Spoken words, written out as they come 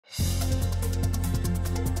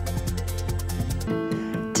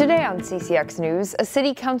Today on CCX News, a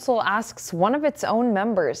city council asks one of its own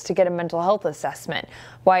members to get a mental health assessment,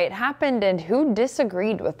 why it happened, and who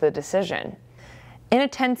disagreed with the decision. In a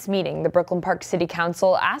tense meeting, the Brooklyn Park City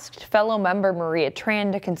Council asked fellow member Maria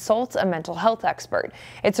Tran to consult a mental health expert.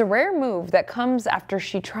 It's a rare move that comes after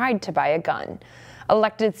she tried to buy a gun.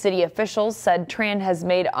 Elected city officials said Tran has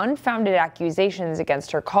made unfounded accusations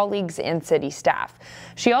against her colleagues and city staff.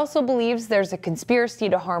 She also believes there's a conspiracy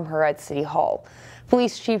to harm her at City Hall.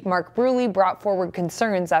 Police Chief Mark Bruley brought forward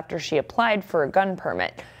concerns after she applied for a gun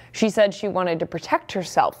permit. She said she wanted to protect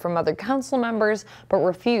herself from other council members, but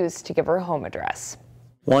refused to give her home address.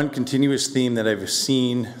 One continuous theme that I've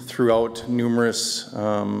seen throughout numerous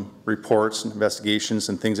reports and investigations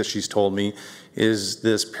and things that she's told me is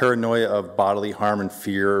this paranoia of bodily harm and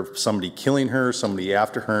fear of somebody killing her, somebody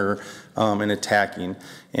after her, and attacking.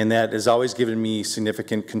 And that has always given me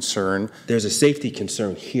significant concern. There's a safety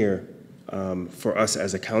concern here for us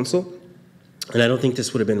as a council, and I don't think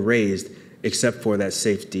this would have been raised except for that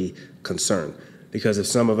safety concern. Because if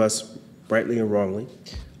some of us, rightly or wrongly,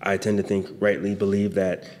 I tend to think rightly believe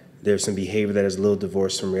that there's some behavior that is a little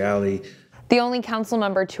divorced from reality. The only council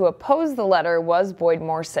member to oppose the letter was Boyd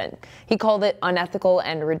Morrison. He called it unethical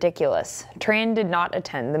and ridiculous. Tran did not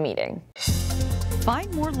attend the meeting.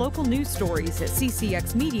 Find more local news stories at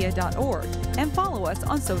ccxmedia.org and follow us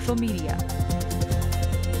on social media.